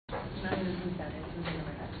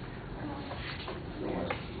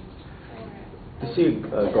You see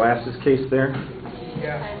a glasses case there?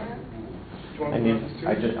 Yeah.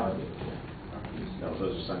 No,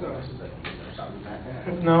 those are sunglasses that are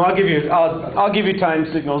shot. No, I'll give you time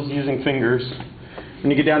signals using fingers. When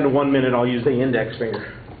you get down to 1 minute, I'll use the index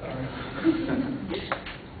finger.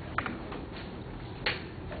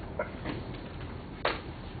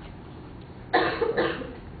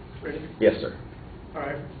 Ready? Yes, sir. All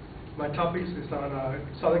right. My topic is on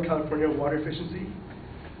Southern California water efficiency.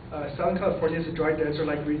 Southern California is a dry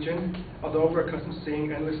desert-like region. Although we're accustomed to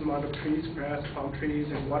seeing endless amount of trees, grass, palm trees,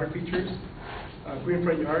 and water features, green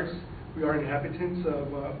front yards, we are inhabitants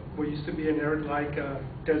of what used to be an arid-like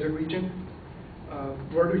desert region.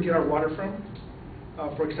 Where do we get our water from?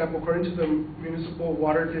 For example, according to the Municipal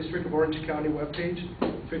Water District of Orange County webpage,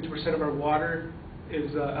 50% of our water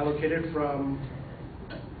is allocated from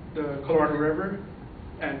the Colorado River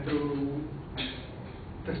and through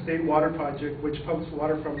the State Water Project, which pumps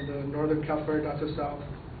water from the Northern California down to south.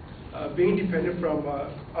 Being dependent from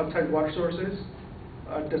outside water sources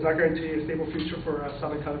does not guarantee a stable future for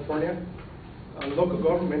Southern California. Local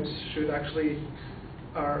governments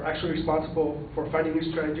are actually responsible for finding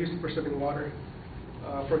new strategies for preserving water.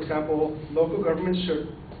 For example, local governments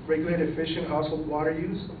should regulate efficient household water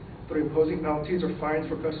use through imposing penalties or fines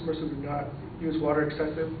for customers who do not use water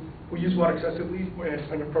excessively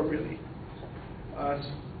and inappropriately.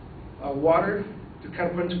 Water, to kind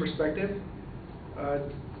of put into perspective,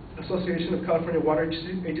 Association of California Water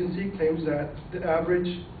Agency claims that the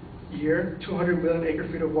average year, 200 million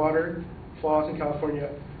acre-feet of water falls in California,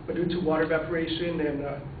 but due to water evaporation and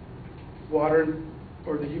water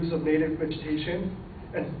or the use of native vegetation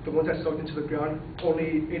and the ones that soaked into the ground,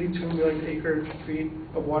 only 82 million acre-feet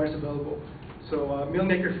of water is available. So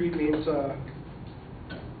million acre-feet means,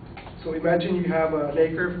 so imagine you have an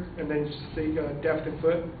acre and then just take a depth in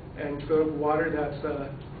foot and fill up water that's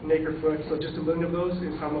an acre-foot. So just a million of those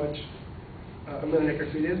is how much a million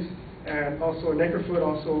acre-feet is. And also an acre-foot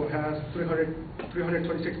also has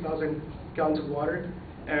 326,000 gallons of water,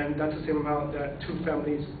 and that's the same amount that 2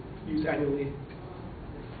 families use annually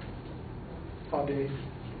all day.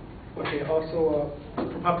 Okay, also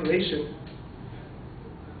for population,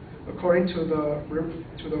 according to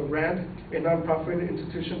the RAND, a nonprofit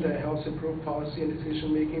institution that helps improve policy and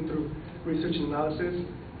decision making through research and analysis,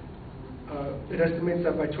 it estimates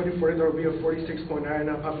that by 2040 there will be a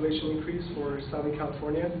 46.9 population increase for Southern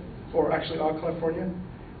California, or actually all California.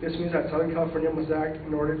 This means that Southern California must act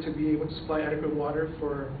in order to be able to supply adequate water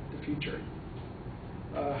for the future.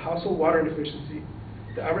 Household water inefficiency.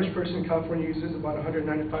 The average person in California uses about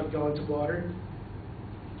 195 gallons of water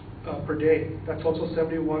per day. That's also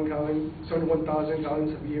 71,000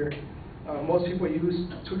 gallons a year. Most people use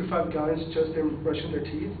 2 to 5 gallons just in brushing their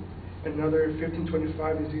teeth, and another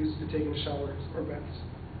 15-25 is used to take in showers or baths.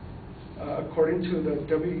 According to the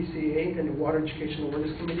WECA and the Water Education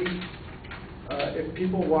Awareness Committee, if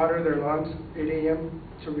people water their lawns 8 a.m.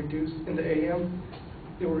 to reduce in the a.m.,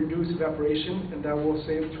 it will reduce evaporation, and that will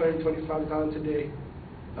save 20 to 25 gallons a day.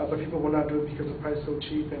 But people will not do it because the price is so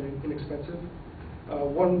cheap and inexpensive.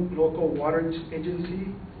 One local water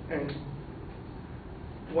agency, and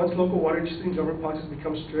once local water agency and government policies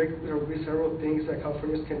become strict, there will be several things that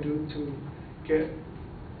Californians can do to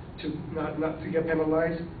not get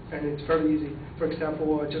penalized, and it's fairly easy. For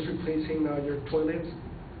example, just replacing your toilets,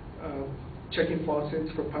 checking faucets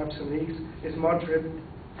for pipes and leaks. A small drip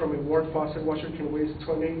from a ward faucet washer can waste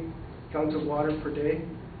 20 gallons of water per day.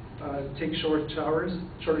 Take shorter showers.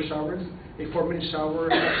 A 4-minute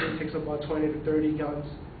shower actually takes about 20 to 30 gallons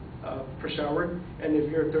per shower, and if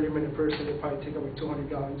you're a 30-minute person, you'll probably take about 200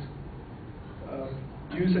 gallons.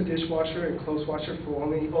 Use a dishwasher and clothes washer for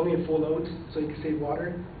only in full loads, so you can save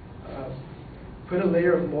water. Put a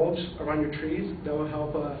layer of mulch around your trees. That will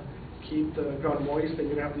help keep the ground moist, and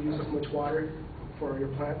you don't have to use as much water for your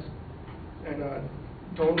plants. And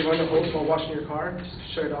don't run a hose while washing your car.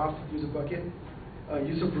 Just shut it off. Use a bucket.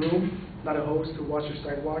 Use a broom, not a hose, to wash your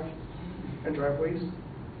sidewalk and driveways.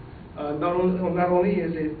 Not only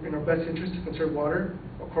is it in our best interest to conserve water,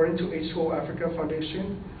 according to H2O Africa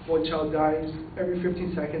Foundation, 1 child dies every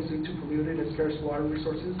 15 seconds due to polluted and scarce water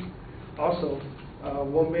resources. Also,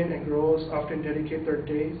 women and girls often dedicate their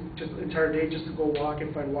entire day just to go walk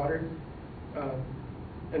and find water,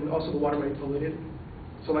 and also the water might be polluted.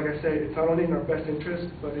 So like I said, it's not only in our best interest,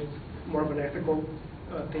 but it's more of an ethical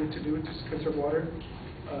thing to do to conserve water.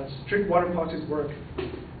 Strict water policies work.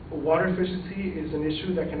 Water efficiency is an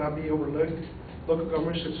issue that cannot be overlooked. Local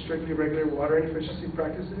governments should strictly regulate water efficiency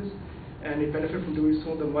practices, and they benefit from doing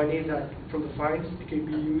so. The money from the fines, it can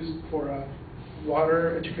be used for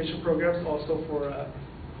water education programs, also for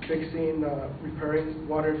fixing, repairing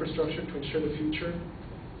water infrastructure to ensure the future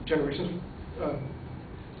generations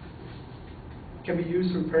can be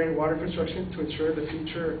used repairing water infrastructure to ensure the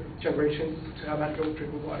future generations to have adequate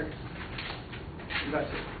drinking water. And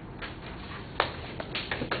that's it.